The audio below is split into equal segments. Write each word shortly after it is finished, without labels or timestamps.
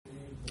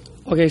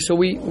Okay, so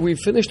we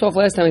finished off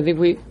last time. I think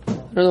I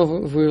don't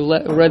know if we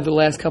read the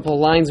last couple of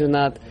lines or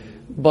not,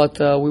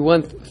 but we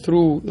went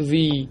through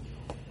the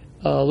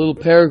little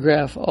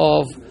paragraph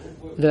of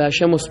that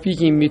Hashem was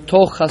speaking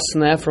mitoch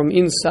hasneh, from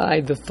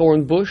inside the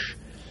thorn bush,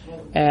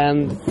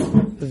 and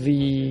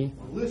the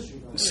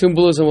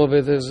symbolism of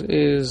it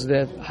is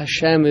that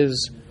Hashem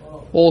is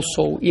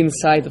also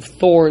inside of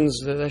thorns,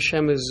 that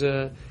Hashem is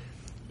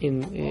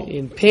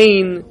in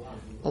pain,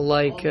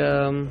 like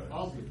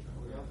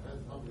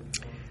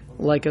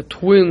a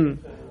twin,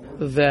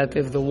 that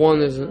if the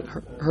one is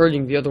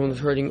hurting, the other one is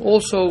hurting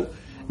also.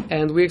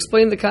 And we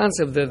explained the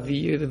concept that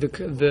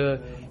the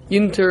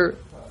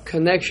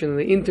interconnection,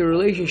 the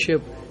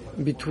interrelationship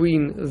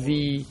between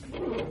the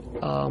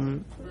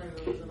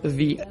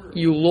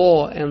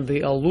Ulah and the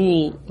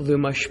Alul, the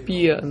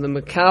Mashpia and the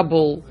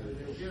Makabel,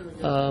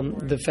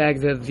 the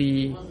fact that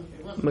the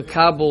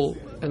Makabel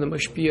and the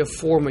Mashpia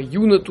form a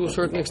unit to a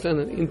certain extent,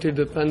 an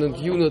interdependent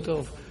unit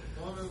of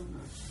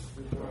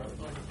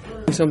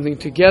something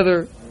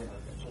together,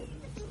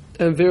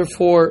 and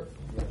therefore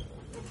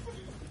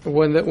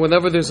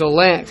whenever there's a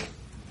lack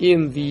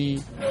in the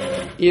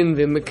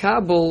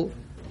Makabel,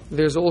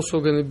 there's also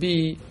going to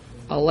be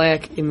a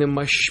lack in the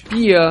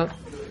Mashpia.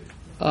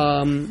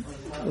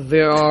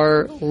 There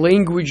are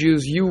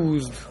languages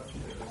used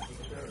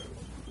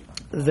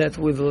that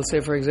with, let's say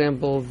for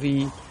example,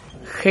 the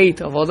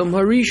Chet of Adam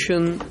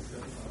Harishon,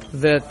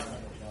 that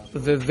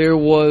there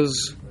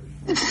was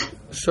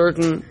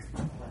certain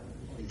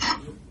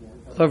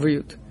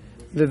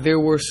that there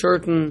were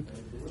certain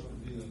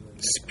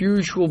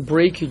spiritual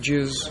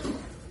breakages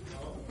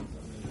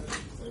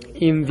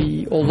in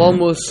the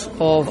Olamos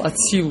of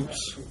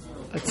Atzilus.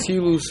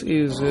 Atzilus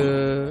is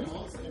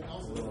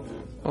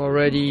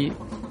already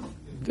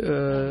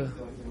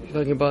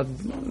talking about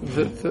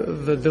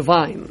the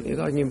divine. You're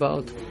talking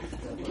about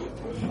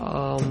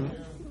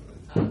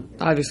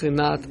obviously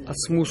not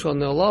Atzmus on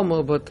the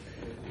Olama, but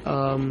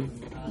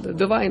the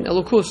divine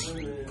Elokus.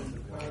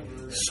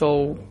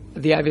 So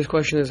the obvious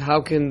question is,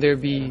 how can there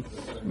be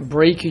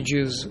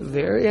breakages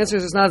there? The answer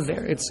is it's not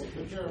there. It's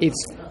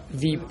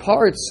the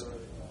parts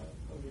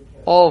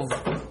of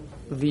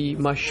the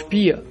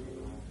Mashpia,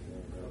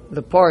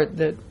 the part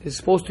that is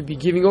supposed to be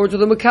giving over to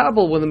the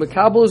Makabel. When the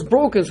Makabel is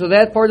broken, so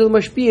that part of the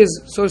Mashpia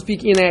is, so to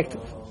speak,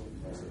 inactive.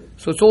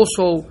 So it's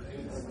also,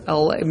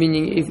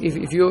 meaning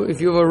if you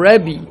have a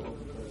Rebbe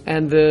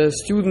and the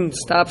student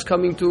stops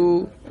coming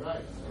to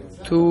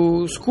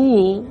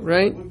school,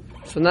 right?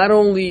 So not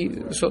only,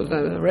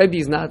 the Rebbe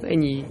is not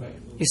any,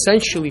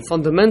 essentially,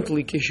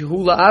 fundamentally,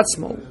 Kishihula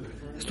Atzmo,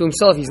 to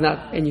himself he's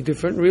not any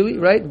different really,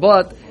 right?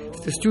 But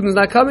if the student's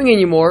not coming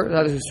anymore,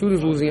 that is, the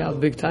student's losing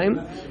out big time,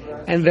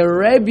 and the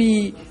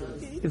Rebbe,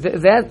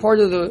 that part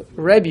of the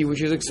Rebbe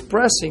which is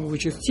expressing,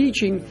 which is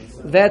teaching,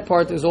 that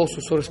part is also,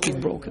 so to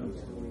speak, broken.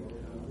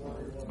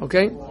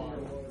 Okay?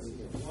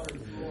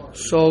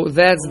 So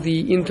that's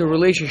the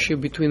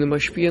interrelationship between the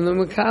Mashpia and the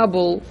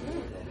Makabel.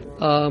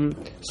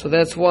 So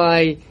that's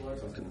why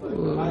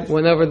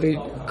whenever the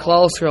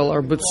Klal Yisrael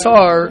are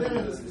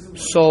B'tzar,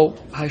 so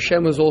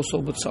Hashem is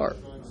also B'tzar.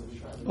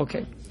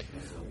 Okay.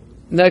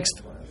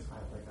 Next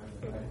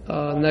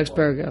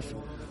paragraph.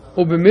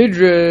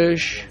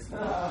 Ubemidrash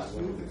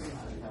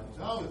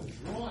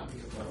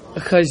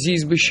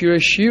Chaziz b'Shir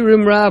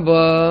Shirim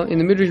Rabba. In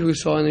the Midrash we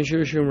saw in the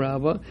Shir Shirim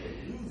Rabba,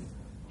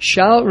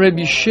 Shal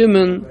Rabbi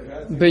Shimon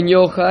ben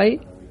Yochai.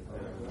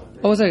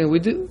 Oh, a second.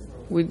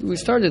 We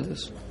started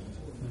this.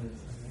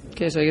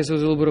 Okay, so I guess it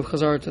was a little bit of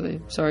Chazar today.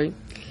 Sorry,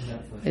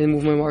 I didn't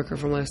move my marker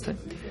from last time.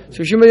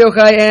 So Shimon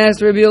Yochai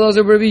asked Rabbi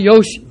Elazar, Rabbi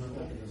Yossi,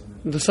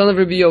 the son of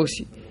Rabbi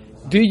Yossi,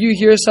 did you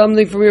hear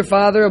something from your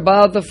father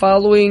about the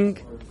following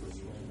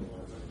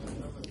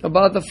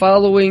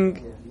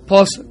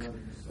pasuk?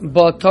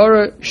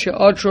 Ba'Torah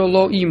she'atra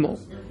lo imo.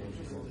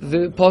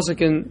 The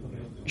pasuk in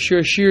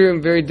Shir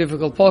Shirim, very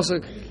difficult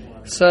pasuk,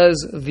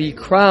 says the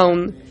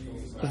crown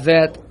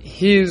that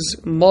his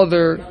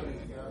mother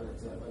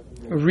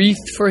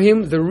wreathed for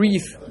him, the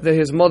wreath that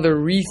his mother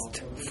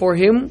wreathed for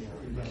him.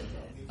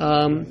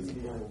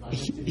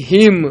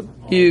 Him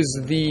is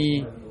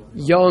the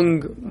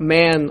young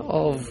man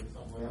of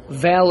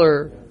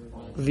valor,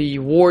 the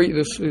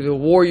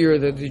warrior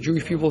that the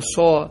Jewish people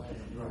saw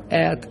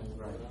at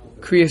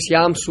Kriyas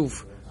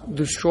Yamsuf,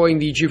 destroying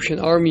the Egyptian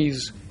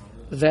armies.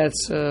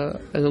 That's an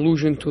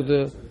allusion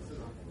to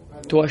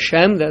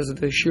Hashem. That's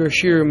the Shir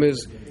Shirim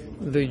is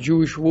the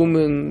Jewish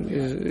woman.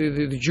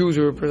 The Jews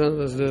are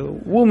represented as the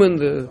woman.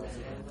 The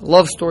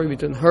love story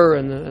between her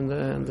and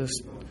the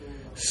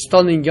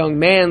stunning young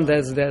man.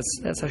 That's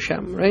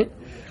Hashem, right?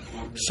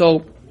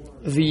 So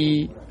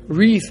the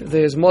wreath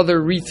that his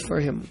mother wreathed for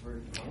him.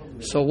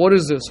 So what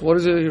is this? What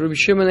is it? Rabbi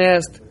Shimon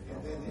asked,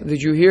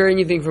 did you hear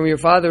anything from your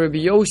father, Rabbi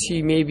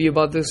Yossi, maybe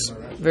about this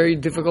very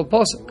difficult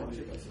pasuk?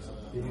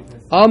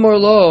 Amar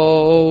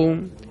lo,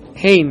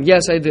 hein.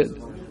 Yes, I did.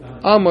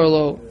 Amar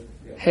lo,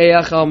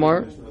 heyach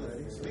amar.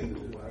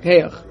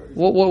 Heyach.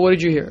 What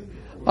did you hear?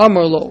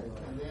 Amar lo,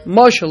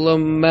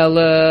 mashalom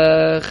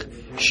melech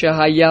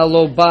shehaya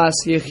lo bas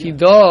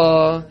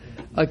yechida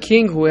a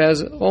king who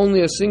has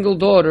only a single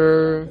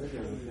daughter,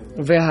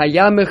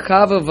 Vehaya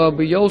mechava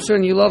b'yoser,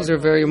 and he loves her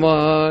very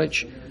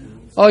much.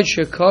 Ad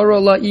shekara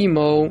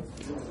la'imo,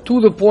 to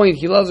the point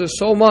he loves her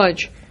so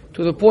much,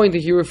 to the point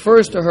that he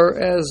refers to her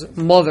as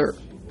mother.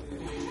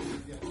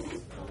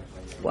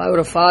 Why would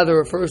a father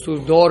refer to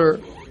his daughter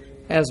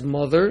as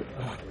mother?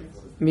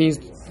 Means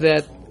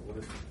that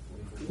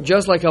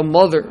just like a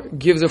mother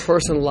gives a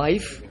person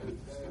life,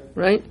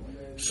 right?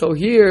 So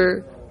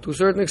here, to a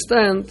certain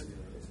extent,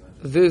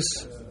 this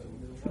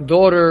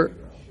daughter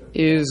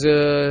is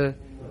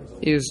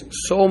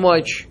so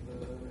much,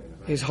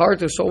 his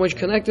heart is so much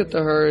connected to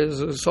her,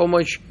 is so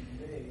much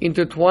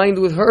intertwined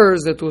with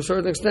hers, that to a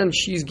certain extent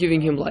she's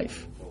giving him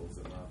life.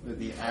 That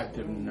the act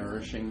of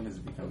nourishing has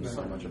become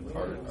so much a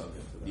part of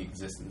the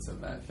existence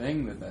of that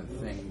thing, that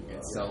thing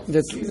itself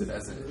sees it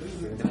as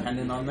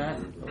dependent on that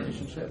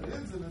relationship.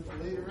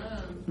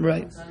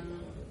 Right.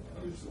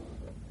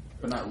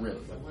 But not really.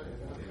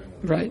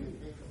 Right.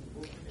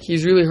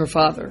 He's really her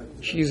father.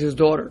 She's his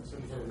daughter.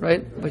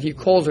 Right? But he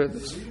calls her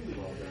this.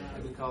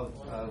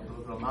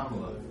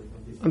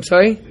 I'm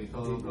sorry?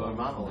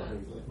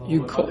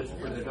 You call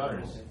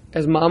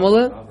as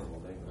Mamala?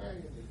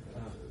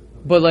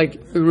 But like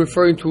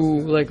referring to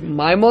like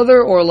my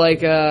mother, or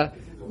like a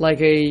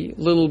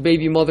little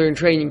baby mother in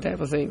training type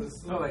of thing?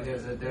 No, like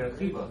there's a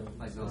chiva,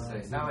 like they'll say.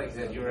 It's not like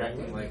that you're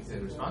acting like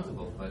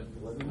responsible, but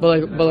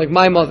like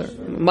my mother,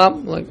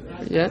 mom, like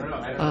yeah.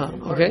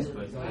 Okay.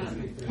 But,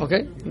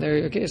 Okay.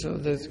 There. Okay. So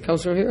that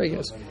comes from here, I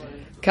guess.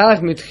 Kach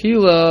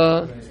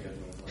mitchila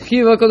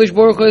chiva Kadosh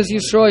Baruch Hu es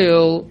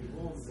Yisrael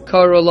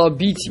karala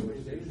biti.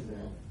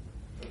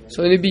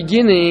 So in the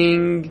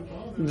beginning,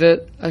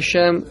 that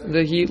Hashem,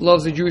 that He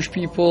loves the Jewish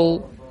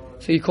people,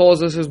 so He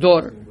calls us His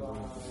daughter.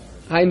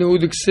 Hainu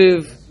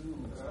d'ksiv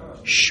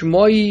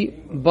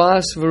shmoi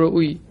bas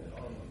v'ra'ui.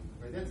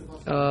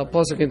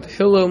 Pasuk in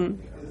Tehillim,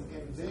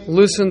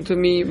 listen to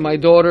me, my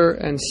daughter,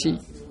 and see.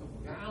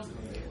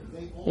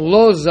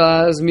 Lo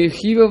zaz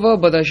mirchivava,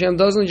 but Hashem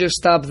doesn't just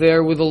stop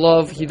there with the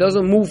love. He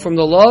doesn't move from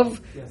the love,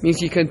 means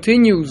He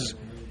continues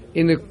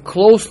in the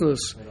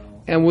closeness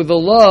and with the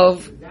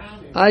love,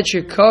 ad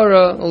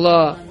shekara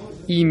la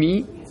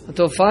imi,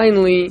 until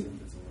finally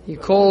He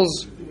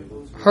calls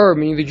her,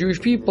 meaning the Jewish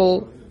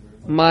people,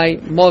 my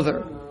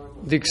mother.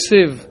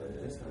 Diksiv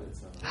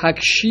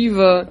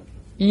hakshiva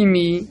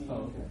imi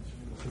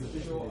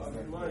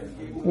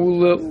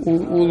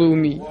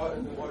ulumi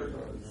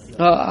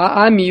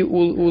ami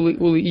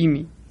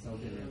imi.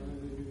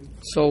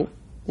 So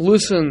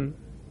listen,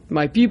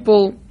 my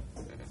people,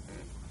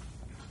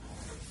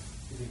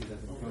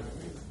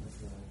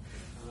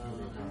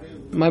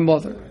 my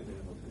mother.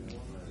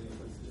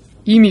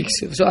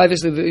 Imiksiv. So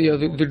obviously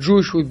the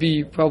Jewish would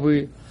be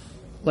probably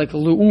like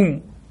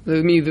Leum.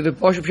 The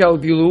Pashup Shah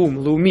would be Leum,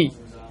 Leumi,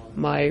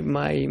 my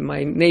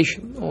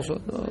nation. Also,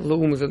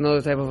 Leum is another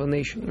type of a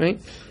nation, right?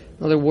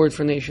 Another word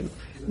for nation.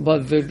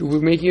 But we're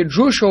making a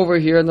drush over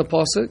here in the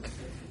pasuk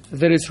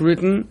that it's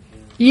written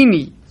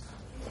Imi.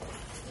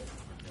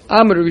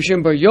 Amar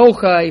Rishim Bar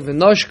Yochai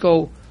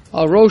V'Nashko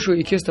Al Roshu.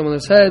 He kissed him on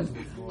his head.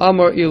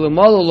 Amar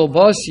Ilamalo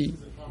Lobasi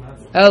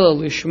Ela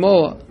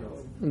Lishmoa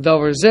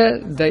Davar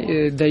Zeh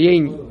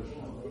Dayeni.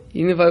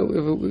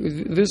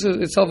 If this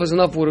itself is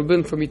enough, would have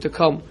been for me to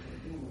come.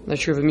 Not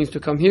sure if it means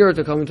to come here or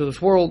to come into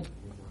this world.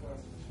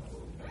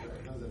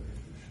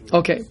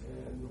 Okay.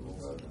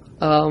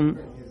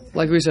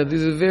 Like we said,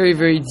 this is very,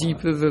 very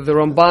deep. The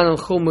Ramban and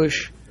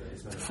Chumash,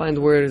 to find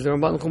where it is, the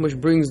Ramban and Chumash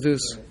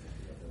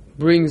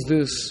brings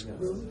this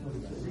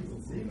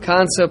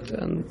concept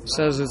and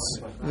says it's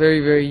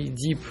very, very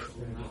deep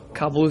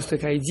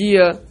Kabbalistic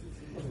idea.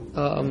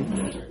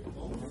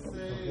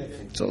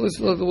 So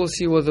we'll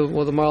see what the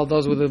Maral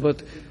does with it.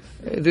 But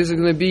this is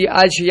going to be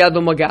Ad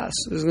Sheyado Magas.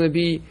 This is going to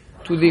be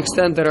to the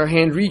extent that our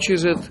hand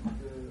reaches it.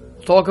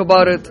 Talk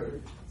about it.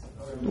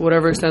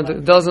 Whatever extent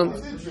it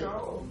doesn't,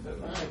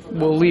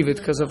 we'll leave it,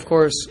 because of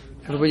course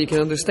everybody can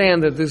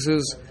understand that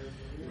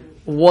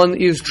one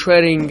is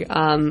treading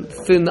on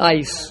thin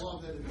ice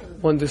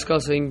when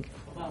discussing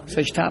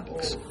such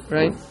topics,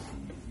 right?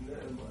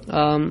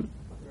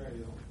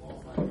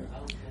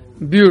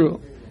 Bureau.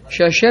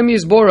 Hashem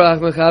Yisborach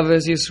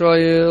mechaves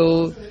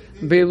Yisrael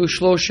beilu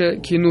shloshe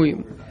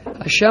kinuyim.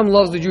 Hashem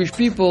loves the Jewish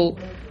people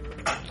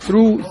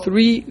through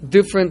three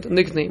different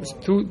nicknames.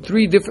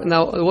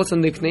 Now, what's a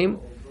nickname?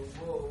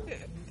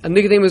 A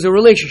nickname is a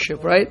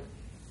relationship, right?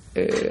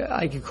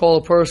 I could call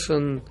a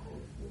person,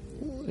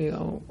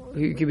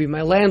 he could be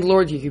my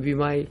landlord, he could be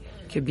my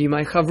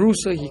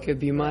chavrusa, he could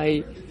be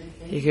my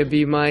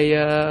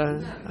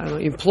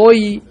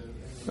employee,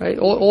 right?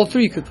 All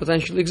three could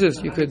potentially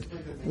exist. You could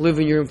live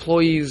in your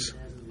employee's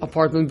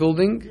apartment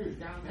building,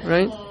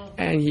 right?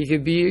 And he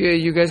could be,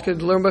 you guys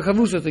could learn by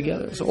chavrusa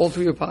together. So all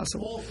three are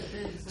possible.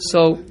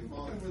 So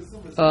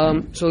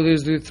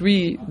there's the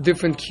three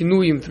different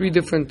kinuyim, three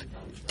different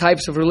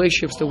types of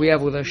relationships that we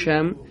have with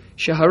Hashem.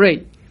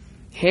 Shaharei.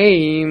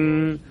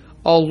 Heim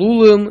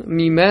alulim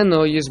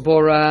mimeno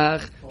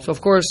yisborach. So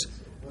of course,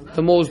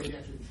 the most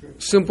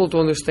simple to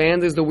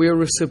understand is that we are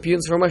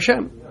recipients from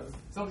Hashem.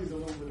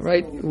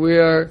 right? We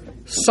are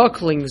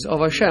sucklings of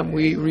Hashem.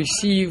 We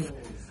receive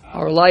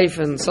our life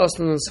and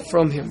sustenance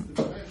from Him.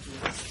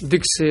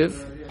 Diksiv,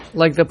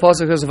 like the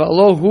pasuk says,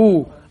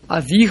 "V'Alohu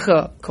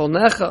avicha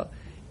konecha."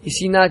 Is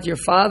He not your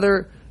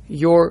father?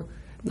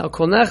 Now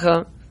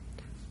konecha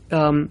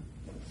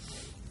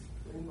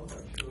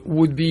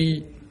would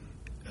be.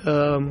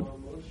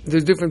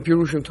 There's different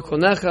pirushim to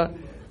konecha.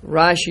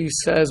 Rashi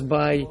says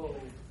by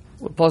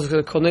pasuk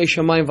says konei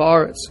shamayim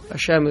va'aretz.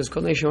 Hashem is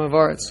konei shamayim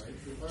va'aretz.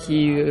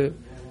 He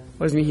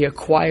what does it mean? He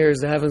acquires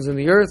the heavens and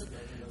the earth.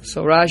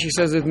 So Rashi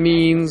says it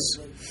means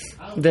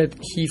that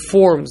He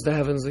forms the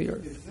heavens and the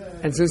earth.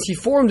 And since He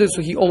formed it,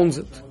 so He owns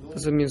it.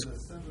 That's what it means,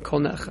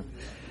 konecha.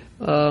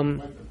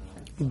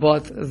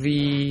 But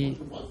the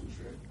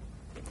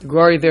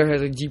Gemara there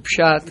has a deep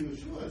shot.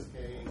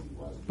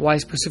 Why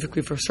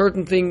specifically for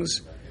certain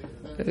things?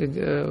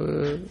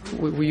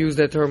 We use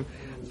that term.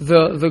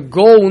 The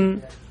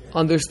Gaon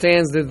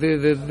understands that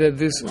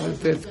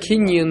that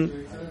kinyan,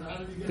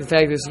 in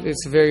fact,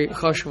 it's a very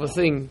hush of a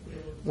thing.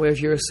 Where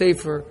if you're a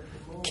sefer,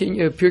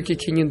 Pirkei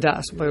Kinyan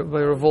Das by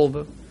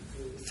Revolba,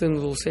 thin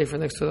little sefer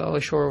next to the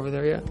Ala Shore over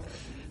there. Yeah.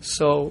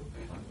 So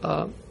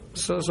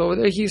over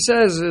there he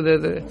says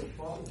that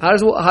how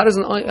does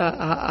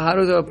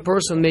a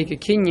person make a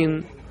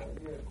kinyan?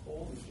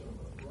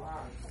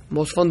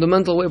 Most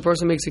fundamental way a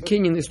person makes a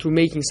kinyan is through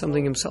making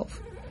something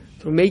himself,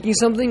 through making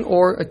something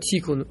or a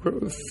tikkun,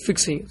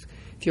 fixing it.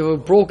 If you have a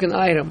broken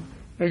item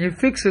and you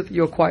fix it,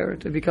 you acquire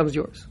it; it becomes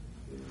yours.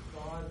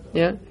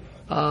 Yeah.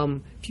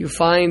 If you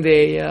find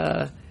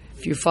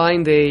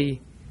a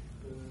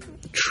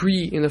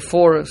tree in a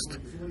forest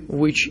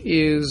which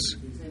is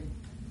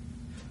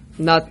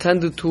not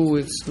tended to,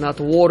 it's not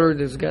watered,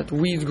 it's got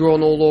weeds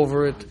growing all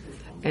over it,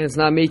 and it's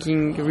not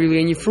making really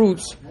any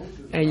fruits,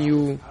 and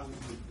you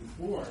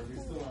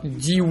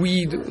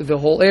de-weed the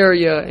whole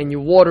area, and you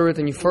water it,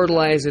 and you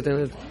fertilize it,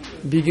 and it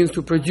begins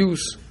to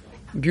produce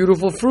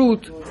beautiful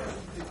fruit,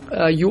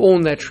 you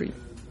own that tree.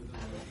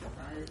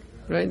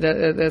 Right?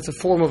 That's a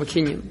form of a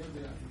kinyan.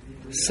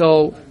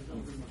 So,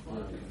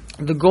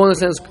 the Gaon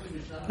says,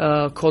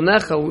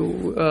 konecha,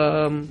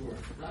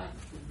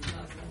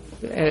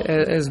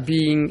 as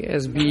being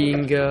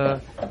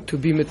to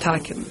be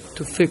metaken,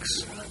 to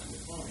fix.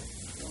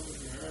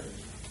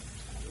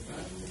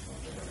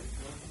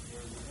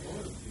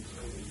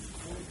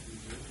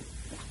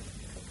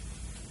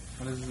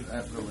 How does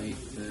that relate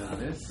to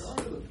this?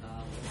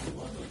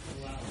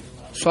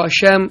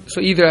 So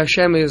either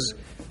Hashem is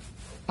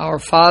our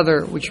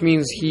father, which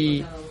means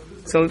He.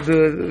 So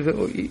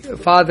the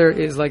father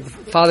is like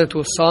father to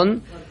a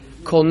son.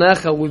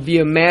 Konecha would be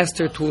a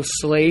master to a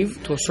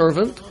slave, to a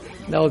servant.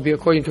 That would be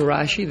according to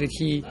Rashi, that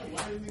he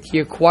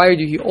acquired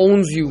you, He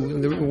owns you,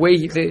 and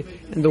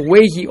the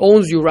way He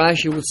owns you,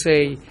 Rashi would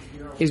say,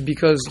 is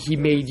because He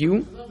made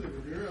you,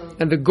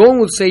 and the Gaon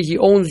would say He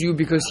owns you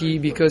because He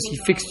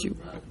fixed you.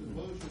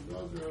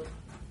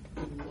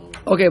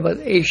 Okay, but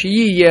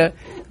Eishiyah,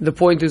 the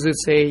point is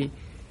it's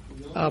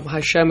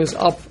Hashem is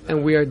up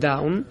and we are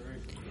down.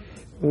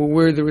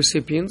 We're the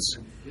recipients.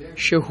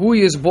 Shehu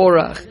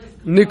Yisborach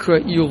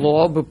Nikra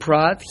Ilah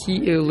Beprat.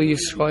 He is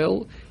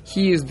Yisrael.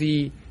 He is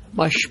the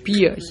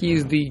Mashpia. He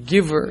is the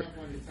giver,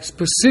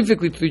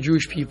 specifically to the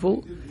Jewish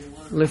people.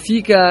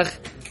 Lefikach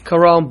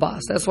Karam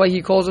Bas. That's why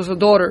He calls us a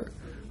daughter.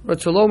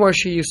 Ratzolomar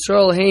She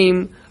Yisrael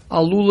Heim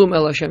Alulim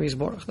El Hashem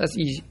Yisborach. That's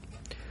easy.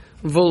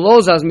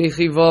 Velozaz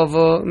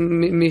Michibaba.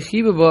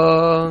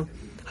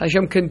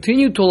 Hashem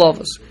continued to love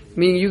us.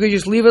 Meaning you could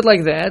just leave it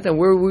like that, and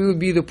we would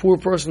be the poor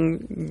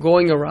person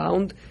going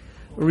around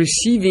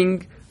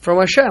receiving from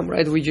Hashem,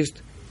 right? We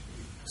just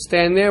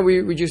stand there,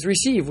 we just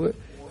receive. Now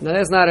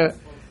that's not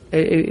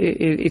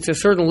it's a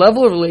certain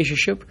level of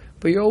relationship,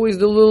 but you're always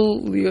the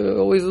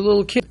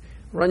little kid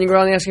running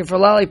around asking for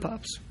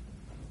lollipops.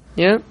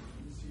 Yeah?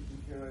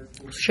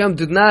 Hashem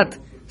did not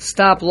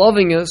stop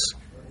loving us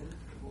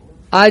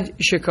ad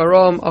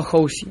shekaram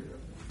achosi,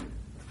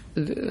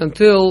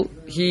 until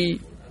He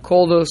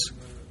called us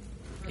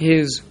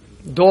His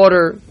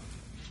daughter.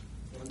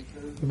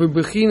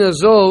 B'bechina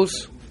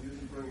zos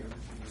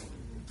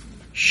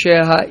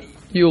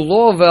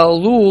sheha'ilo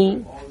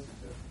ve'alul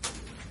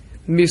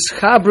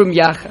mischabrim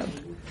yachad.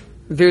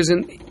 There's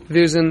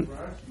an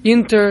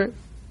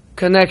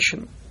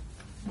interconnection.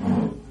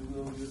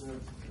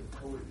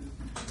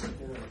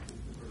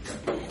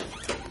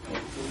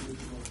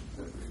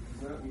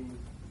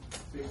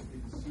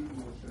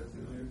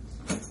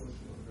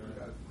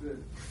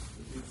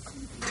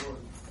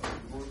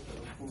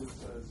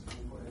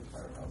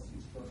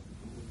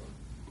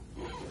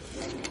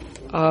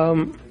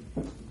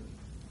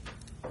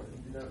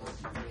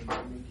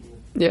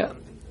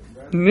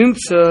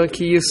 Nimtza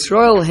ki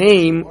Yisrael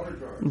heim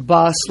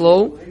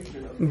baslo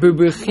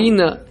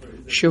bebechina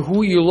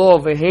shehu yilo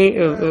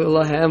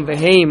lahem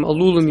veheim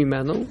alulim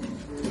imenu.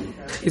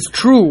 It's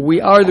true, we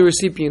are the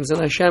recipients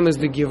and Hashem is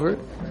the giver.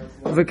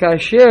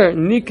 V'kasher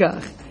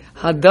nikach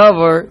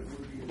hadavar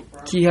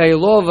ki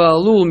haylo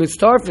ve'alul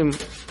mitztarfim.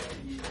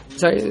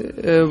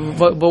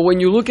 But when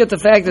you look at the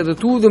fact that the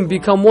two of them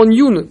become one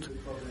unit,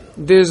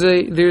 there's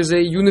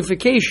a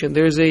unification,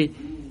 there's a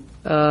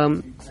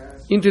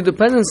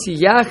interdependency.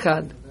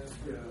 Yachad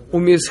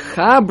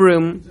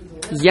umizchabrim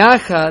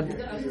yachad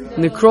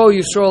nekro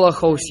Yisrael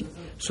achosi.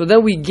 So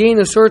then we gain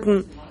a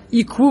certain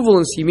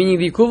equivalency, meaning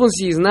the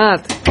equivalency is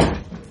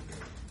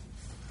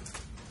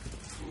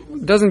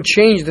doesn't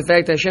change the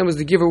fact that Hashem is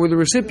the giver with the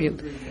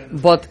recipient,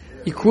 but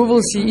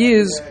equivalency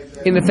is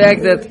in the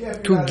fact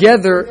that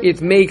together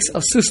it makes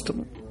a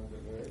system.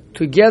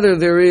 Together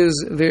there is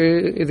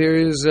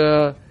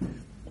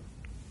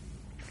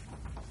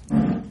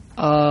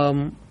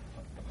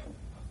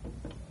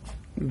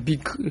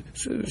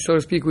so to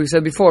speak, we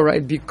said before,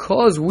 right?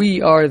 Because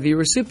we are the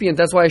recipient,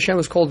 that's why Hashem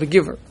is called the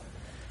giver.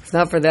 If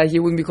not for that, he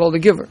wouldn't be called the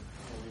giver.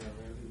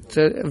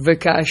 So,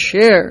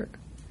 v'kasher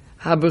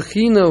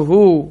habechina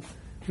hu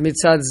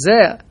mitzad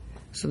zeh.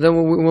 So then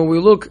when we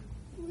look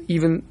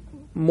even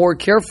more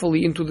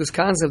carefully into this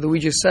concept that we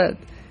just said,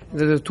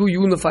 that the two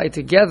unify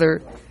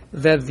together,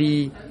 that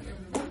the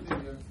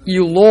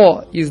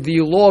ilah is the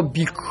ilah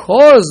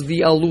because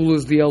the alul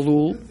is the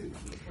alul,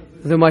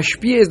 the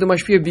mashpia is the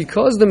mashpia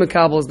because the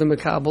mekabel is the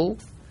mekabel.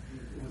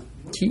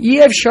 Ki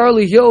efshar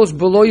lihyos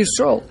below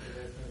Yisrael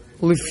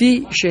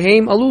lifi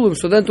shehem alulim.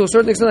 So then, to a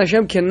certain extent,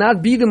 Hashem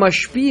cannot be the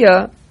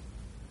mashpia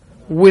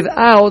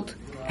without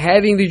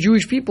having the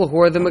Jewish people who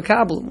are the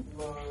mekabelim.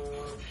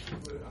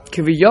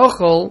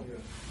 Kiviyachol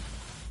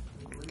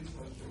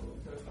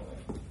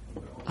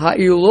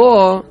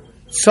ha'ilah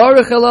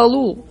tzarech el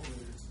alul.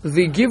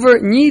 The giver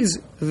needs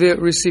the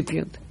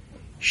recipient.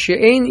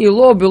 She'ein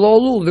ilah below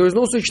alul. There is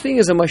no such thing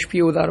as a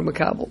mashpia without a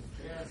mekabel.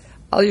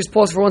 I'll just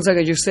pause for 1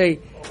 second. Just say,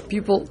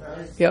 people,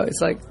 it's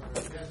like,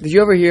 did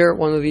you ever hear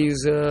one of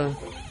these,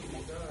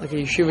 like a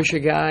yeshivish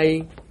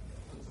guy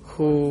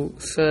who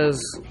says,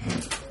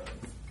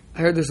 I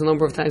heard this a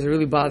number of times, it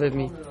really bothered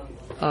me.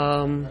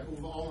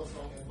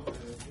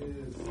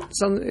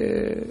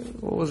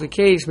 What was the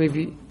case?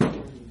 Maybe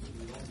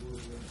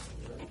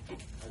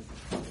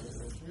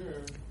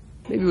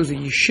it was a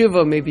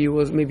yeshiva, maybe it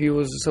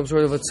was some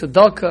sort of a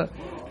tzedakah.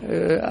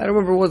 I don't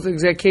remember what the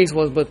exact case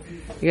was, but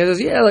the guy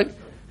says,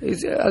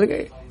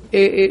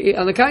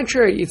 on the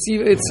contrary, it's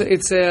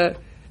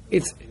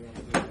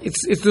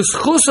the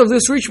schus of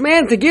this rich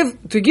man to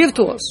give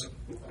to us.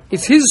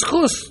 It's his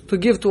schus to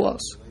give to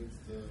us,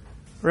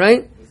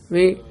 right? I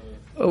mean,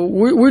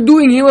 we're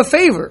doing him a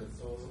favor,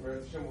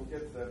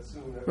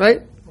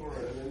 right?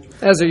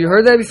 Ezra, you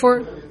heard that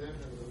before?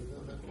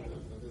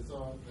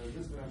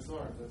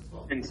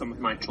 In some of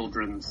my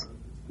children's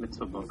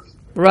mitzvah books.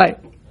 Right.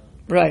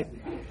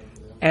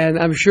 And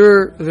I'm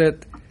sure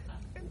that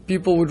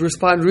people would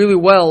respond really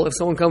well if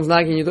someone comes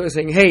knocking your door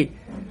saying, hey,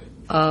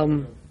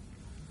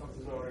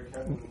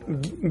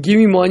 give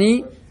me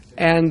money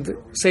and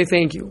say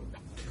thank you.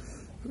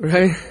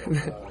 Right?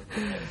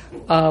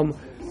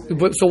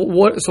 But so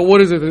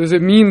what is it? Does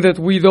it mean that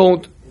we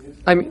don't,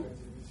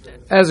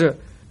 Ezra,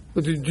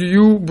 do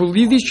you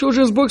believe these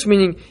children's books?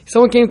 Meaning, if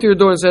someone came to your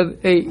door and said,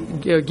 hey,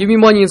 give me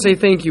money and say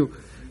thank you,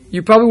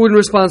 you probably wouldn't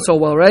respond so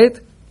well, right?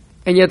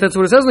 And yet that's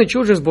what it says in the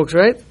children's books,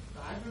 right?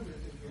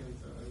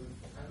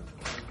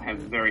 I have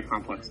very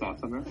complex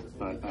thoughts on this,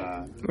 but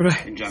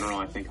in general,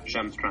 I think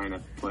Hashem's trying to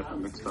put a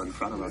mitzvah in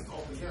front of us.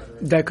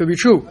 That could be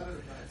true.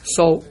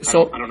 So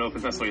I don't know if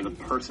it's necessarily the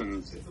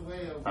person's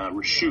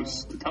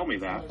reshus to tell me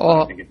that.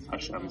 I think it's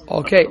Hashem's.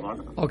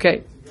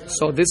 Okay.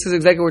 So this is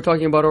exactly what we're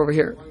talking about over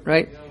here,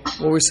 right?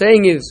 What we're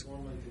saying is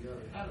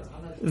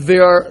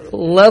there are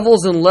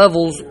levels and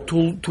levels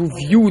to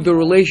view the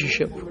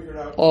relationship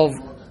of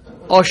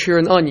Asher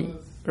and Ani,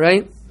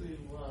 right?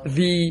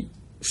 The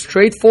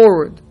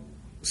straightforward,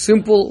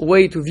 simple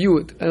way to view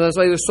it, and that's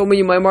why there's so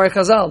many Maimar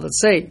Chazal that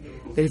say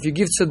that if you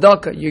give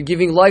tzedakah, you're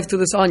giving life to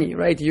this Ani,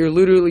 right?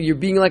 You're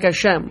being like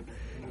Hashem.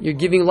 You're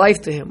giving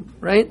life to him,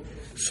 right?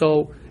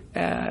 So,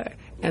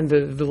 and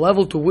the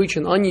level to which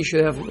an Ani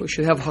should have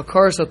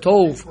Hakar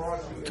Satov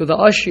to the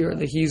Ashir,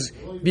 that he's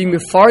being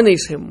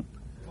mefarnes him,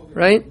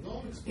 right?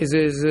 Is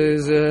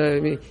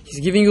he's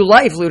giving you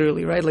life,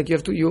 literally, right? Like you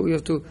have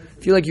to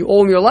feel like you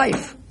owe him your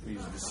life.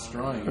 He's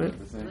destroying it at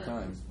the same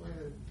time.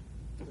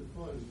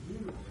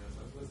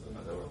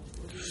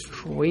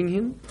 Destroying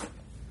him?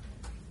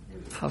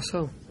 How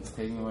so? He's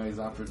taking away his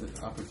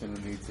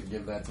opportunity to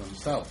give that to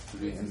himself.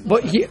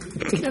 But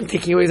he's not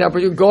taking away his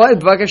opportunity. Go ahead,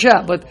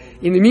 B'vakasha. But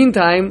in the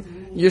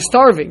meantime, you're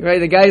starving, right?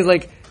 The guy's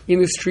like in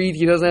the street,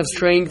 he doesn't have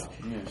strength,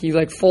 he's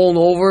like fallen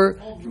over,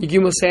 you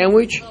give him a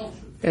sandwich,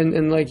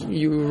 and like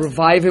you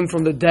revive him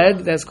from the dead,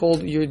 that's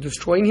called, you're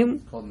destroying him?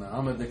 It's called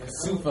Na'amad de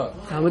Kesufa.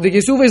 Na'amad de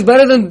Kesufa is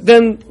better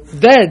than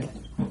dead.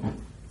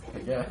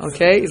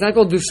 Okay? It's not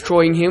called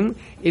destroying him,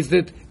 it's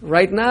that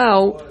right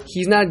now,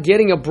 he's not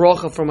getting a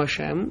bracha from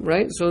Hashem,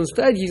 right? So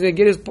instead, he's going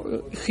to get his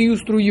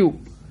chiyus through you.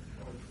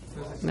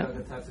 No.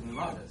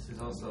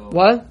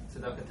 What?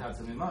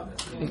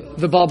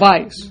 The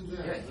Balbais.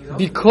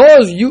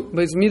 Because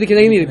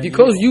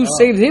you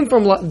saved him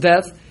from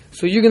death,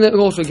 so you're going to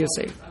also get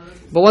saved.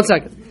 But 1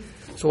 second.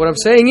 So what I'm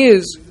saying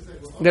is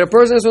that a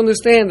person has to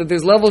understand that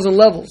there's levels and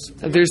levels.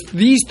 And there's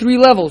these 3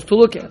 levels to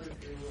look at.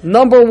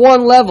 number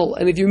one level.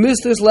 And if you miss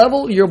this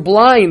level, you're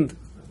blind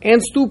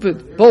and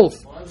stupid,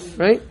 both.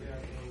 Right?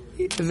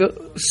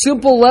 The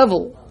simple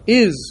level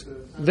is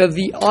that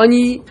the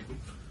ani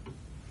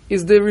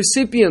is the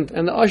recipient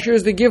and the usher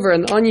is the giver,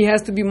 and the ani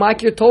has to be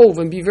makir tov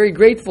and be very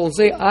grateful and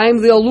say,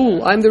 I'm the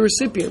alul, I'm the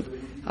recipient,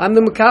 I'm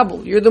the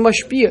makabel, you're the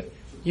mashpia,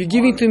 you're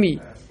giving to me.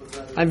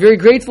 I'm very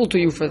grateful to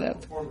you for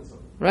that.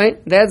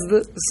 Right? That's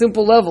the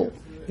simple level.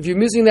 If you're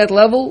missing that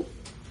level,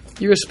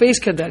 you're a space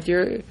cadet.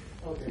 You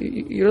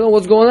don't know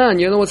what's going on.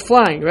 You don't know what's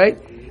flying, right?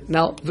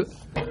 Now,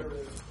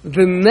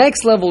 the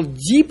next level,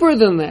 deeper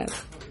than that,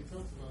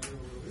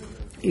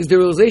 is the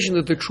realization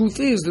that the truth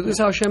is that this is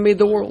how Hashem made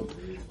the world.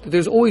 That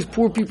there's always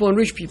poor people and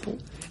rich people.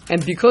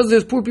 And because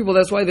there's poor people,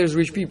 that's why there's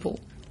rich people.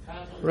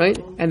 Right?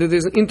 And that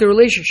there's an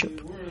interrelationship.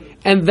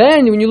 And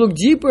then, when you look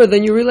deeper,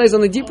 then you realize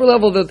on a deeper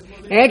level that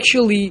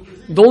actually,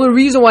 the only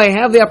reason why I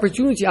have the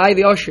opportunity, I,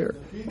 the usher,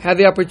 have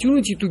the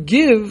opportunity to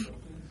give,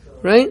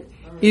 right,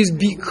 is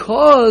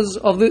because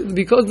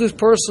this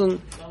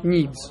person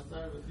needs.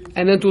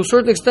 And then to a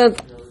certain extent,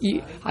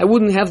 I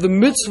wouldn't have the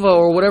mitzvah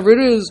or whatever it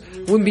is,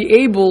 wouldn't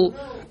be able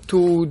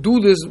to do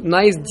this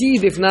nice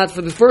deed if not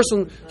for this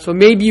person. So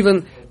maybe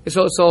even,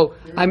 so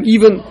I'm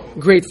even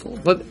grateful.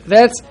 But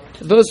that's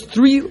those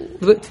three.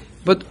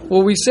 But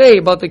what we say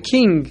about the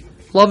king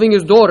loving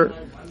his daughter,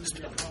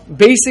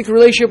 basic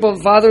relationship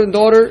of father and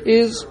daughter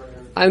is,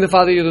 I'm the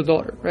father, you're the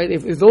daughter. Right?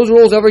 If those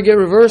roles ever get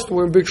reversed,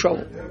 we're in big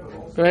trouble.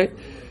 Right?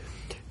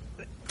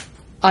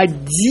 A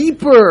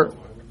deeper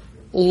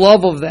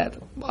love of that,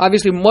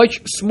 obviously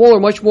much smaller,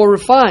 much more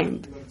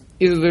refined,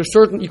 is there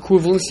certain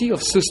equivalency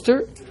of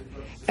sister,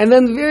 and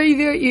then very,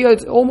 very,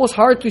 it's almost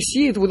hard to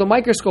see it with a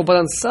microscope, but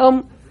on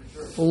some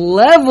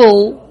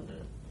level,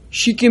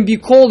 she can be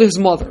called his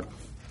mother.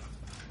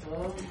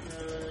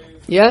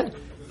 Yeah?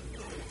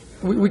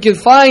 We can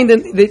find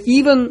that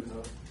even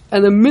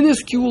at a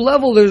minuscule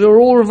level, there's a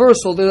role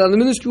reversal. That on the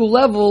minuscule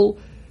level,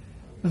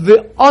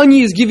 the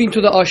ani is giving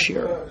to the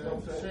ashir.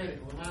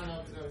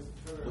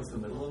 What's the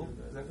middle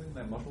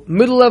level?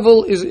 Middle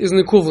level is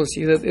an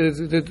equivalency.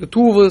 That the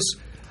two of us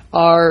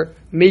are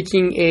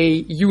making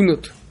a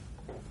unit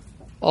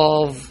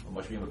of...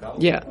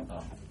 Yeah.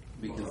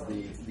 Because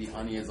the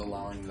ani is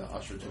allowing the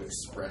usher to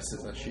express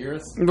his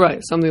ashiras.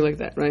 Right, something like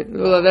that, right?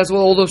 Well, that's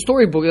what all those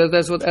storybooks,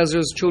 that's what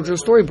Ezra's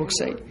children's storybooks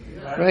say,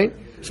 right?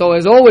 So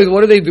as always,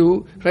 what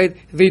do? Right?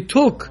 They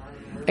took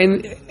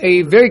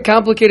a very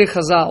complicated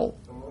chazal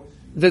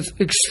that's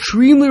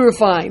extremely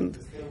refined,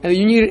 and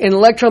you need an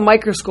electron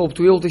microscope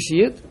to be able to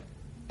see it,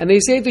 and they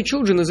say it to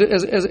children as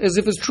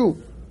if it's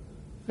true.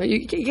 Right?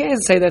 You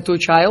can't say that to a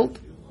child.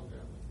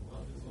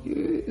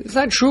 It's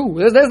not true.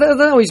 That's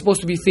not what he's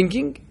supposed to be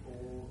thinking.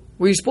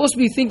 What he's supposed to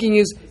be thinking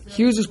is,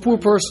 here's this poor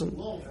person,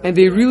 and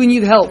they really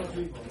need help.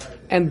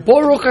 And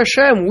Baruch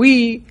Hashem,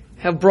 we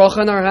have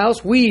bracha in our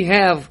house, we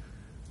have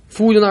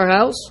food in our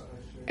house,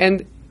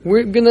 and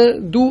we're going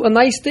to do a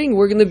nice thing.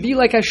 We're going to be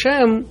like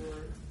Hashem.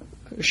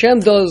 Hashem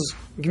does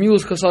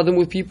Gemilas Chasadim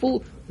with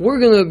people. We're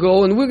going to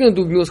go and we're going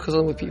to do Gemilas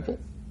Chasadim with people.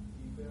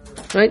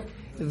 Right?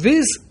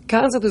 This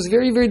concept is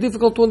very, very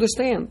difficult to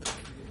understand.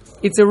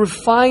 It's a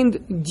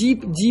refined,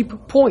 deep,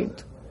 deep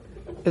point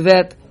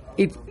that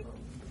it,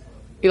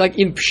 like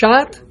in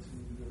Pshat,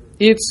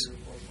 it's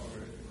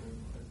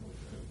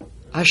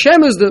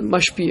Hashem is the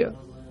Mashpia,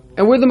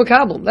 and we're the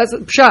Makabel. That's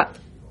Pshat.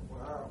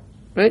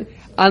 Right?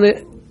 On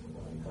a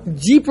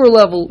deeper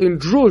level in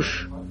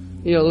Drush,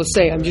 let's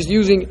say, I'm just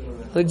using,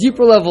 on a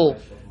deeper level,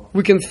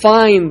 we can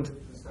find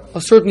a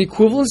certain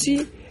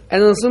equivalency,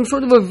 and on some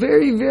sort of a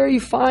very, very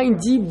fine,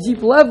 deep,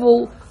 deep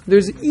level,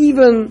 there's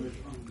even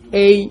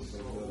a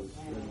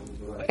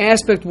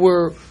aspect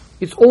where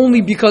it's only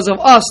because of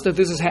us that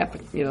this is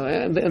happening,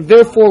 and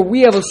therefore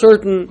we have a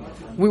certain,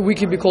 we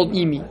can be called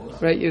imi,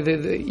 right?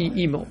 The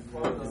emo.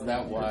 Is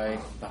that why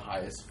the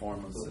highest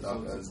form of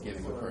tzedakah is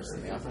giving a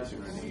person the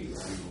opportunity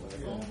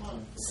to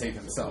save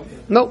himself?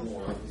 No,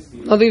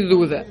 nothing to do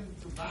with that.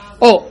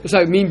 Oh,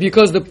 sorry, I mean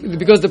because the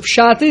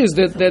pshat is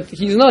that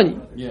he's an ani.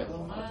 Yeah,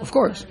 of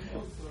course.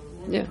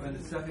 Yeah. And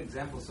the second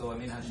example,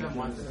 Hashem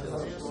wants to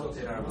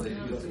facilitate our ability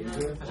to do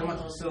it. Hashem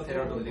wants to facilitate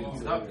our ability to do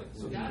tzedakah.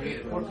 So He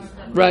created poor people.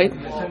 Right.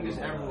 Hashem gives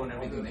everyone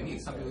everything they need.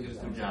 Some people get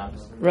through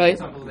jobs. Right.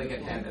 Some people they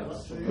get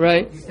handouts.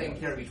 Right. He's taking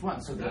care of each one.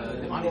 So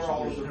the money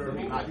should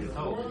be not your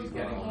total. He's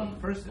getting from the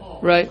person.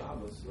 Right.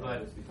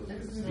 But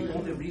the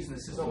only reason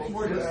the system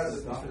exists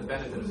is for the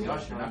benefit of the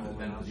Yashir, not for the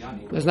benefit of the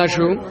Ani. That's not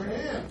true.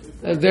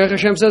 As Derech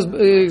Hashem says,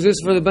 it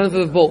exists for the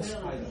benefit of both.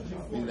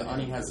 the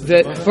ani has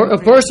That for a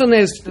person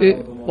is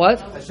what?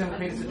 Hashem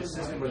created such a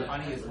system where the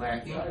ani is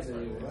lacking,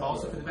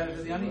 also for the benefit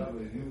of the ani.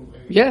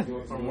 Yeah.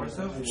 Or more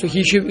so. So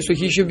he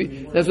should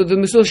be. That's what the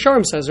Mesil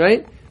Sharm says,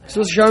 right?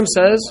 Mesil Sharm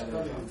says,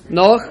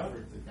 Noach.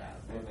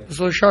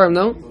 Mesil Sharm,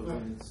 no?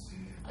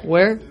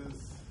 Where?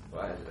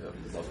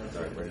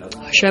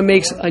 Hashem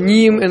makes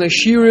aniyim and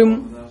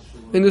ashirim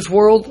in this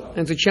world, and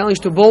it's a challenge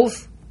to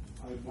both.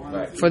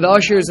 For the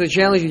Ashir, it's a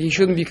challenge that he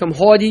shouldn't become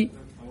haughty,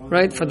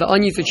 right? For the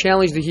Ani, it's a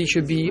challenge that he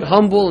should be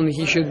humble and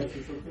he should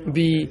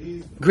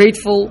be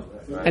grateful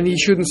and he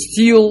shouldn't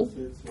steal.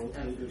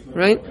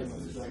 right?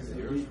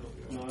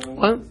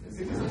 What? I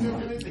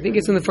think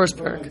it's in the first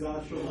parak,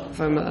 if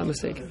I'm not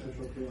mistaken.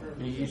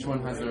 Each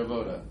one has their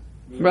avoda.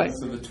 Right.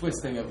 So the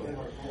twisting of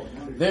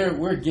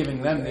we're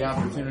giving them the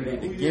opportunity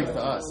to give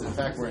to us. In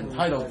fact, we're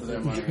entitled to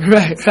their money.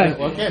 Right.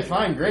 Well, okay,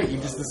 fine, great. You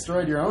just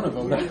destroyed your own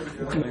avoda.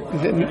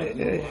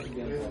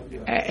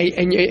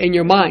 In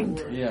your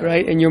mind, Yeah.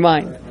 right? In your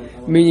mind.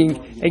 Meaning,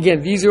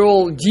 again, these are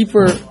all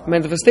deeper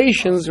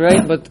manifestations,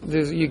 right? But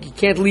you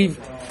can't leave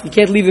the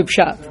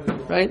pshat,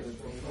 right?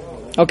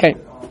 Okay.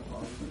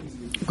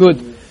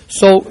 Good.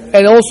 So,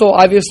 and also,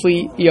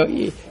 obviously,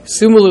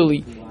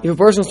 similarly, if a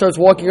person starts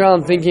walking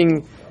around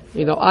thinking,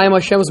 I'm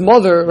Hashem's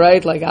mother,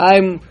 right? Like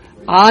I'm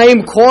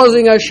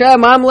causing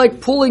Hashem. I'm like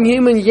pulling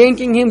him and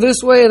yanking him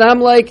this way, and I'm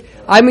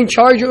in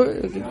charge of.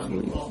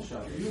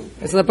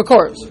 It's not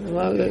Pekaros.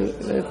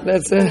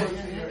 That's the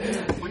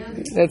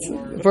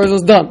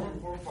person's done.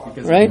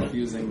 Because right?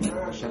 Confusing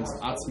Hashem's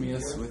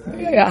atzmius with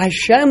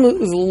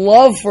Hashem's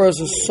love for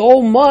us is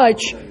so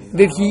much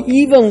that He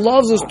even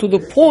loves us to the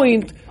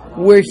point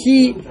where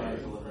He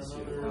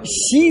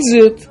sees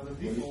it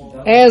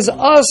as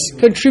us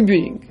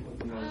contributing.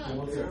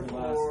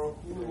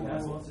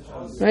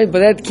 Right, but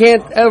that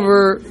can't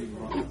ever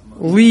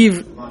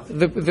leave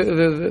the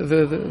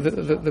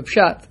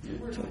pshat.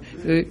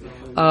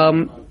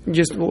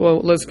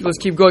 Let's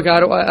keep going. I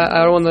don't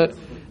want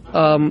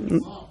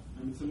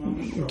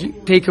to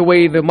take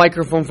away the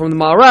microphone from the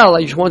Maharal.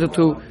 I just wanted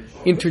to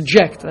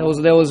interject. That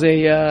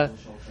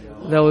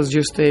was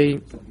just a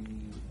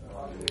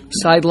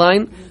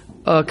sideline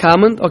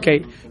comment.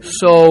 Okay,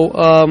 so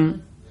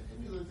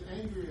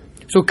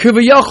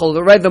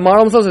kiviyachol, right? The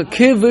Maharal says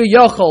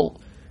kiviyachol.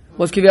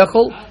 What's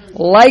kiviyachol?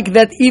 Like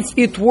that if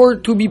it were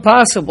to be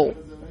possible,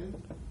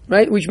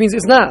 right? Which means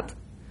it's not.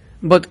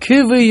 But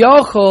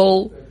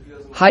kiviyachol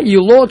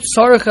ha'ilot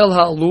sarech el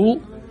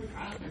ha'alul,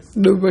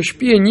 the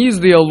mashpia needs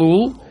the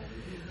alul,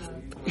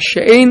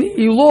 she'ein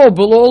ilo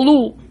below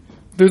alul.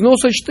 There's no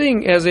such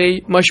thing as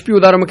a mashpia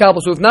without a makabel.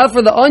 So if not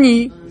for the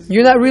ani,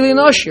 you're not really an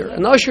usher.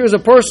 An usher is a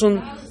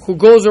person who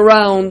goes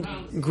around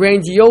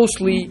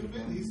grandiosely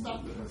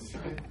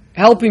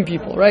helping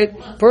people, right?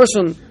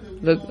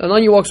 An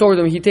ani walks over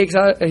to him, he takes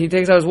out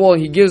his wallet,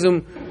 he gives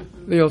him,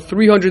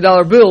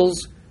 $300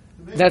 bills.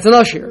 That's an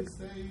usher,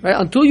 right?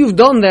 Until you've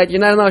done that, you're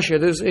not an usher.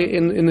 There's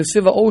in the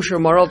Siva Osher,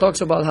 Maharal talks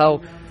about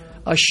how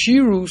a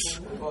shirus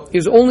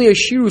is only a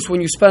shirus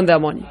when you spend that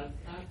money.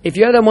 If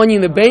you have that money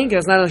in the bank,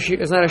 it's not a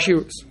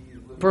shirus.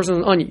 Person's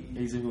an ani.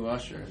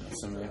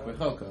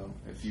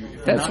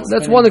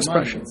 That's one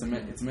expression.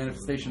 Money, it's a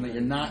manifestation that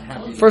you're not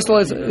happy. First of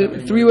all, it's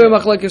three-way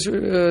machlekes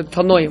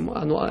tanoim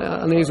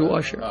on Ezu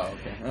Usher. Oh,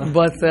 okay.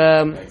 But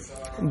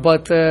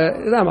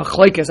not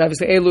machlekes.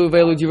 Obviously, elu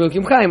velu divul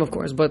kimchaim, of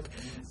course. But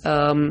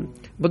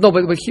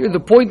here the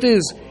point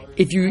is,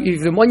 if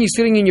the money is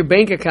sitting in your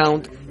bank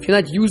account, if you're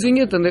not using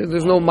it, then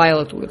there's no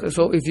mila to it.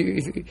 So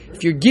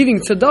if you're giving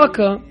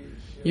tzedakah,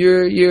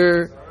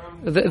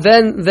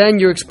 then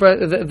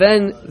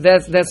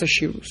that's a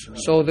shirus.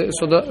 So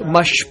the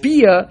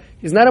mashpia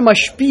is not a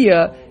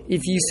mashpia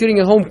if he's sitting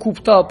at home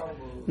cooped up,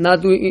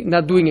 not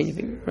doing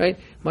anything, right?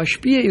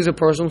 Mashpia is a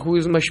person who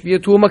is mashpia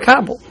to a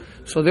makabel.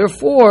 So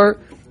therefore,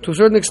 to a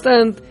certain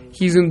extent,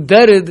 he's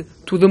indebted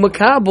to the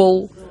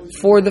makabel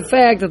for the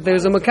fact that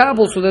there's a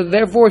makabel, so that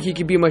therefore he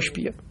can be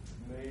mashpia.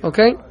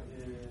 Okay?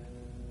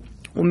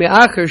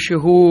 Ume'acher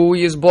shehu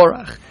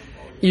yizborach.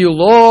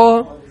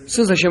 Ilo,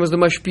 since Hashem is the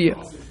mashpia.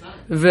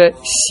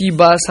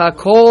 Ve'sibas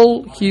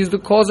hakol, he is the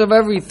cause of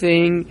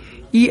everything.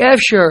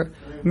 Efsher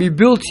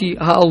mibilti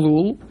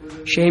ha'alul,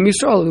 shehem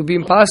Yisrael. It would be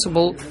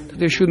impossible that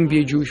there shouldn't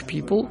be a Jewish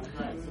people.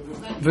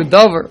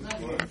 V'davar,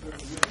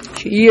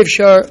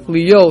 she'efsher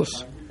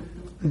liyos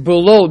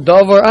below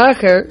davar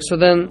acher. So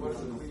then,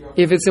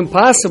 if it's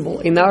impossible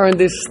in our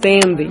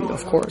understanding,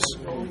 of course,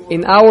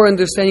 in our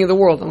understanding of the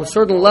world, on a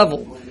certain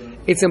level,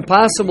 it's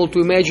impossible to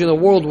imagine a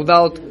world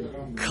without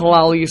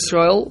Klal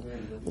Yisrael.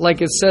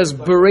 Like it says,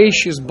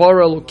 Bereshis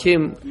bara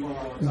Elokim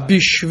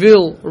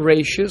bishvil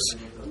Reshis.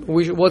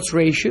 What's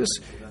Reshis?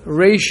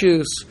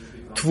 Reshis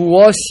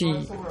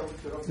Tvuasi.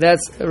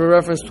 That's a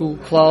reference to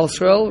Klal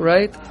Yisrael,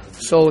 right?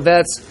 So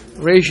that's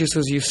Reshis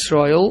is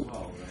Yisrael.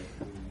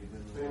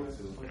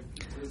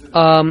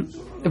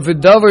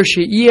 V'davar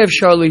she'iev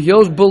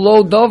sharliyos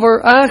below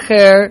davar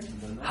acher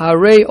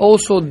harei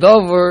also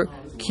davar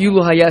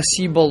kilu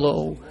hayasi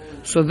below.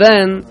 So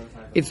then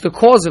it's the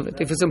cause of it.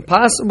 If it's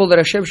impossible that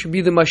Hashem should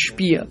be the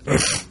mashpia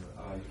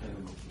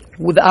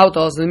without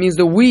us, it means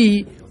that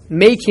we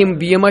make him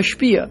be a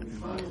mashpia.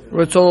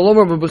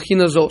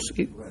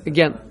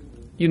 Again,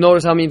 you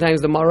notice how many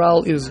times the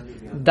Maharal is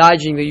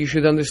dodging that you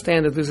should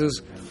understand that this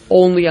is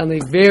only on a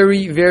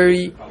very,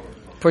 very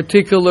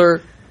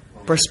particular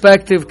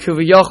perspective,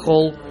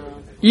 kiviyachol.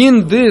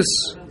 In this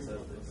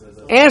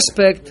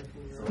aspect,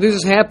 this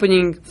is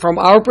happening from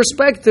our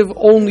perspective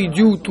only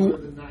due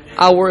to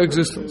our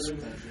existence.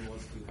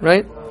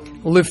 Right?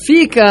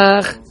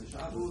 Lefikach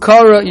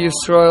kara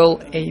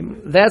Yisrael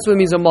aim. That's what it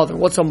means a mother.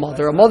 What's a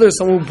mother? A mother is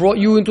someone who brought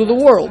you into the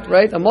world,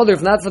 right? A mother,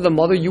 if not for the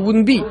mother, you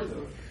wouldn't be.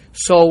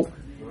 So,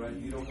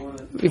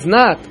 if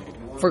not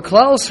for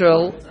Klal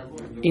Yisrael,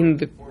 in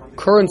the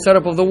current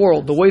setup of the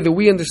world, the way that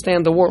we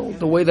understand the world,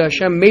 the way that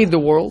Hashem made the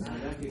world,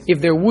 if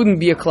there wouldn't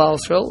be a Klal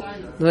Yisrael,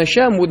 then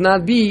Hashem would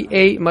not be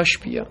a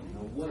mashpia.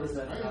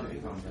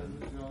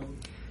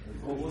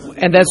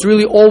 And that's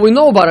really all we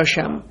know about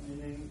Hashem.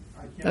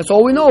 That's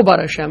all we know about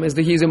Hashem, is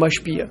that He's a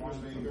mashpia.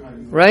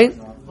 Right?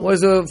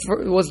 What's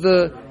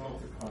the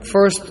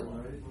first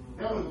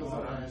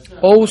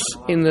os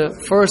in the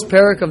first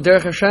parak of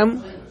Derech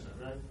Hashem?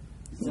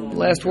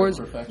 Last words.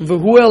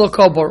 V'hu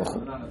Elokah Baruch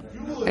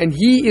Hu. And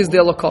He is the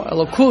Elokah.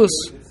 Elokus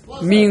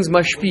means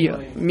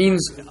mashpia,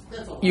 means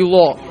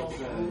ilah.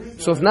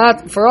 So if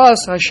not for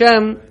us,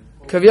 Hashem,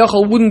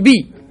 Kaviyachal, wouldn't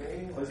be.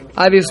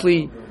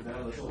 Obviously,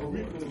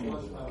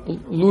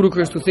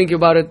 ludicrous to think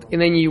about it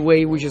in any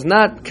way which is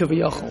not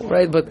Kaviyachal,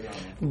 right?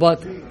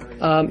 But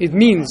it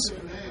means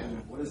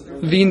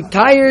the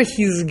entire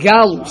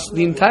Hizgalus,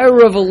 the entire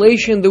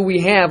revelation that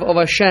we have of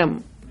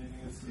Hashem,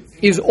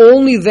 is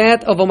only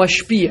that of a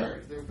mashpia.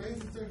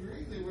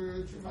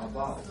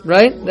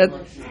 Right?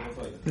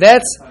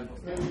 That's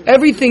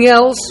everything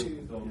else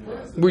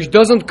which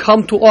doesn't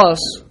come to us.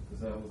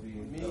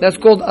 That's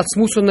called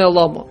Atzmusa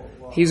Ne'alama.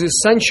 His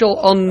essential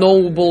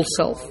unknowable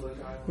self,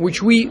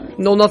 which we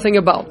know nothing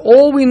about.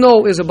 All we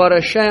know is about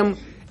Hashem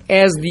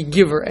as the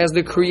giver, as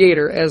the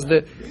creator, as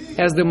the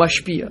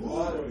mashpia.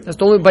 That's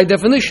the only, by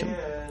definition,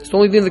 it's the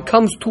only thing that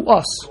comes to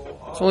us.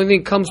 It's the only thing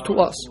that comes to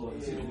us.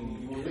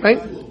 Right?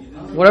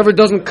 Whatever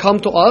doesn't come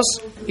to us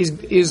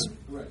is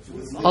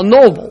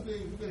unknowable.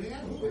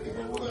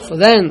 So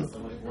then,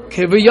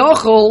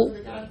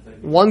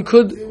 Keviyachol, one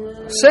could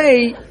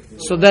say,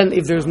 so then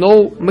if there's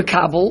no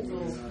Makabel,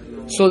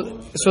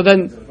 so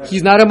then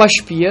he's not a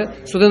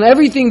mashpia, so then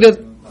everything that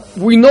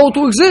we know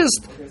to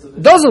exist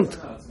doesn't.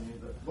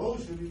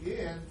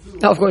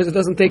 Now, of course, it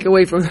doesn't take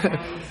away from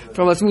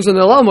Atzmus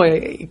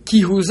Ne'alama,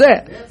 Ki Hu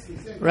Zeh,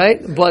 right?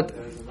 But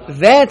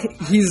that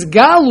his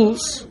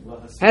galus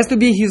has to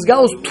be his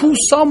galus to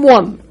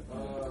someone.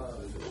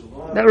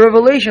 That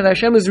revelation that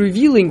Hashem is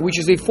revealing, which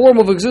is a form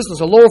of existence,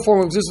 a lower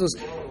form of existence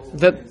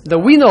that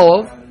we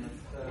know of,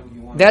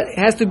 that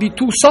has to be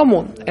to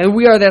someone, and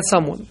we are that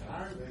someone.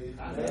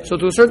 So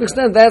to a certain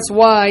extent, that's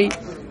why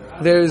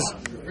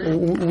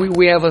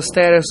we have a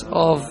status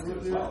of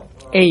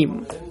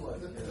aim.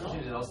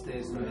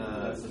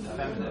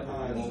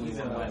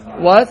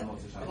 What?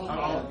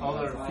 All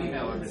are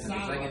female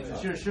representatives. Like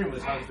in Shir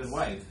was husband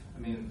wife. I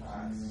mean,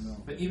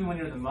 but even when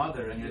you're the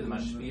mother and you're the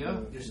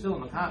mashpia, you're still a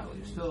makabel.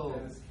 You're still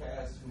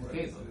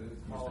mukeva.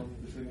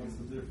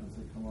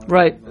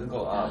 Right.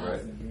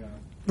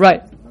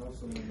 Right.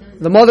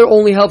 The mother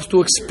only helps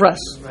to express.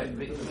 Right.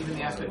 But even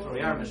the aspect where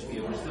we are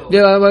mashpia, we're still.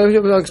 Yeah,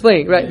 I'm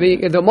explaining. Right.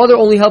 The mother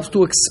only helps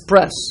to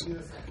express.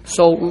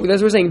 So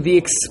that's what we're saying. The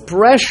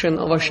expression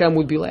of Hashem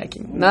would be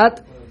lacking.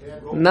 Not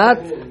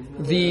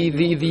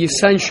the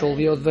essential,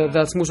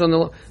 that's Musa,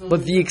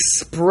 but the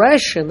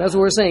expression. That's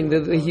what we're saying.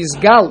 That His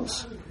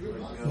galus,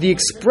 the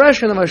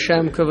expression of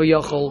Hashem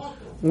Kavayachol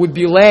would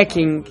be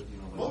lacking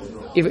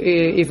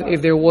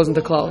if there wasn't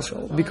a Klal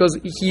Yisrael, because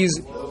He's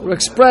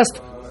expressed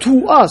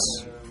to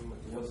us.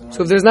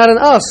 So if there's not an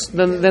us,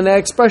 then that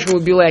expression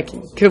would be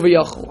lacking.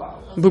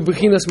 Kavayachol,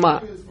 b'bechinas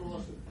ma,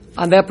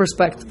 on that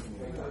perspective.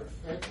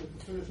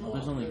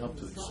 There's only help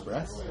to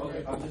express.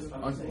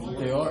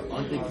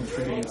 Aren't they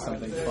contributing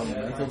something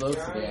fundamental though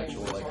to the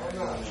actual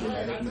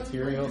genetic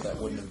material that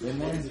wouldn't have been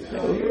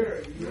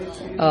there?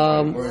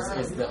 Or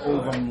is the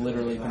ovum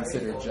literally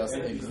considered just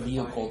a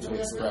vehicle to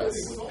express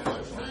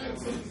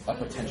a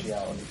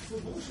potentiality?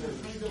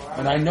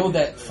 And I know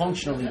that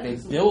functionally they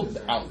build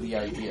out the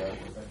idea,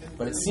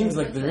 but it seems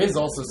like there is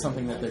also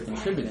something that they're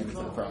contributing to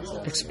the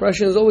process.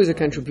 Expression is always a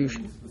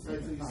contribution.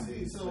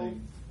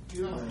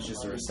 It's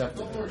just a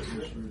receptive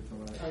contribution.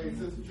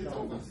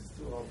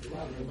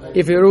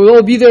 If it would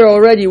all be there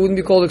already, it wouldn't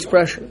be called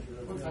expression.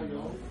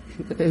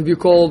 It would be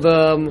called,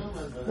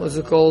 what's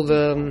it called?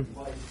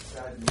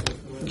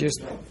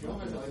 Just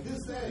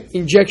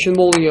injection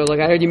molding. Like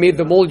I already made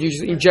the mold, you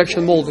just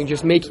injection molding,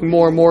 just making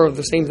more and more of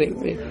the same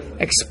thing.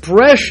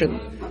 Expression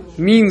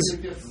means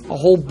a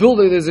whole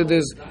building.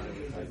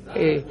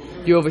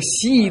 You have a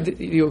seed,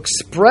 you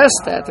express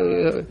that.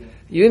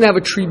 You didn't have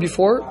a tree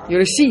before, you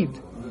had a seed.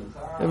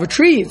 You have a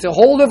tree, it's a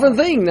whole different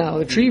thing now,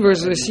 the tree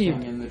versus a seed.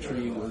 And the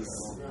tree was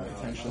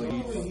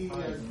potentially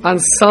on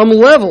some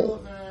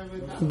level,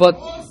 but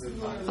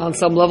on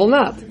some level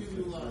not.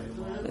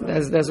 And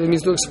that's what it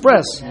means to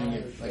express.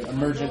 like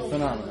emergent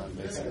phenomenon,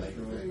 basically.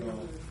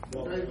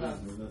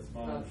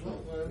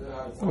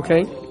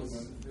 Okay,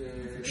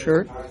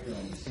 sure.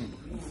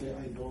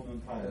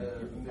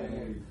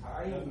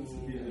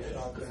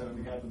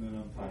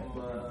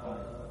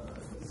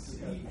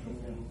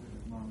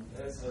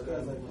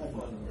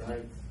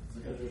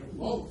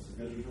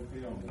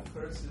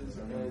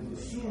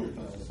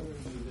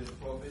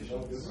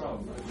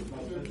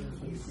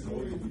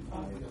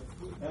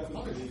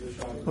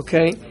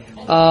 Okay.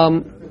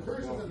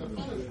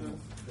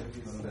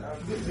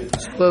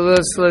 So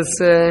let's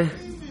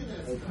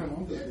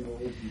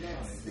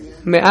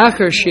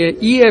מאחר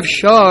שאי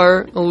אפשר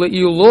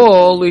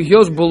לאילו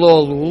להיות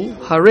בלא הלול,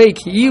 הרי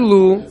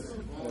כאילו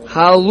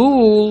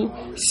הלול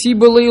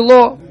סיבה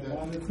לאילו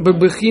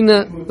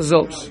בבחינה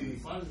זאת.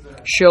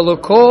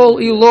 שלכל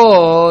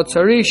אילו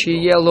צריך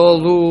שיהיה לו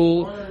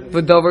הלול,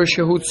 ודבר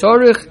שהוא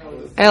צריך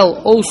אל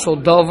also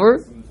דבר,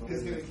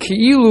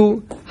 כאילו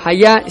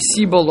היה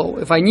סיבה לו.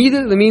 If I need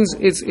it, that means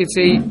it's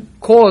a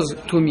cause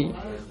to me.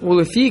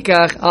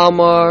 ולפיכך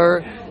אמר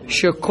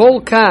שכל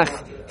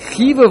כך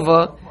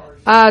חיבבה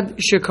ad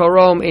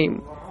shekaram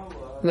aim.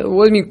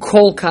 What do you mean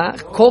kol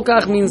kach? Kol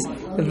kach means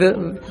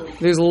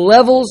there's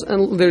levels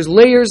and there's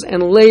layers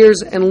and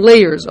layers and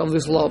layers of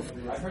this love.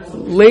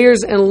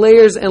 Layers and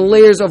layers and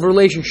layers of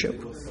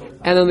relationship.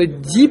 And on the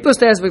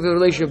deepest aspect of the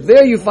relationship,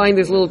 there you find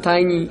this little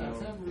tiny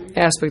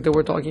aspect that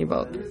we're talking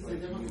about.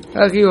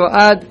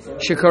 Ad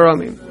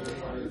shekaram aim.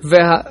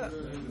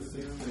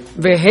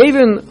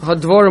 Vehaven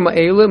hadvarim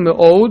ha'ele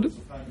me'od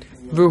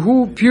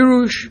v'hu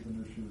pirush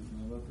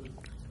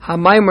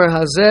Hamaimer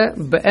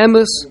hazeh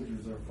be'emes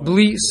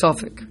bli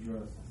safek.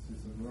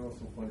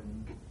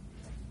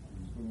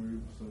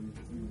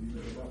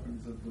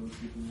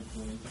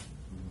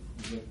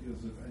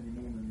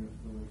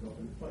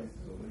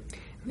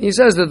 He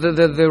says that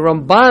the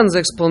Ramban's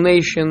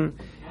explanation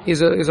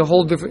is a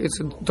whole different. It's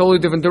a totally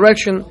different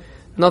direction.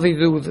 Nothing to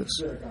do with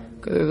this.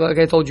 Like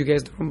I told you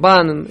guys, the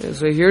Ramban, and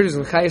so here it is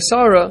in Chayei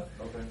Sarah.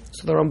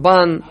 So the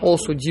Ramban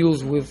also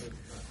deals with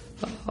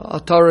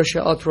Atara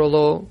she'atra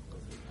lo.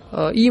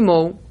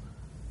 Imo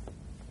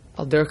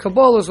al der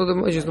Kabbalah, so the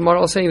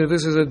Maharal is saying that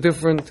this is a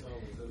different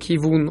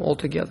kivun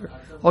altogether.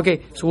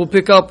 Okay, so we'll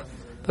pick up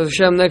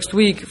Hashem next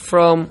week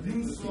from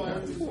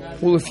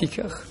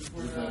Ulefikach.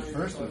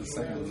 First or the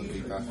second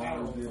Ulefikach?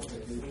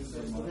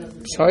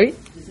 Sorry? Is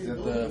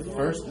that the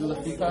first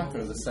Ulefikach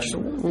or the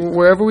second?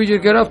 Wherever we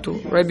just get up to,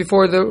 right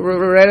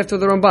after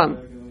the Ramban.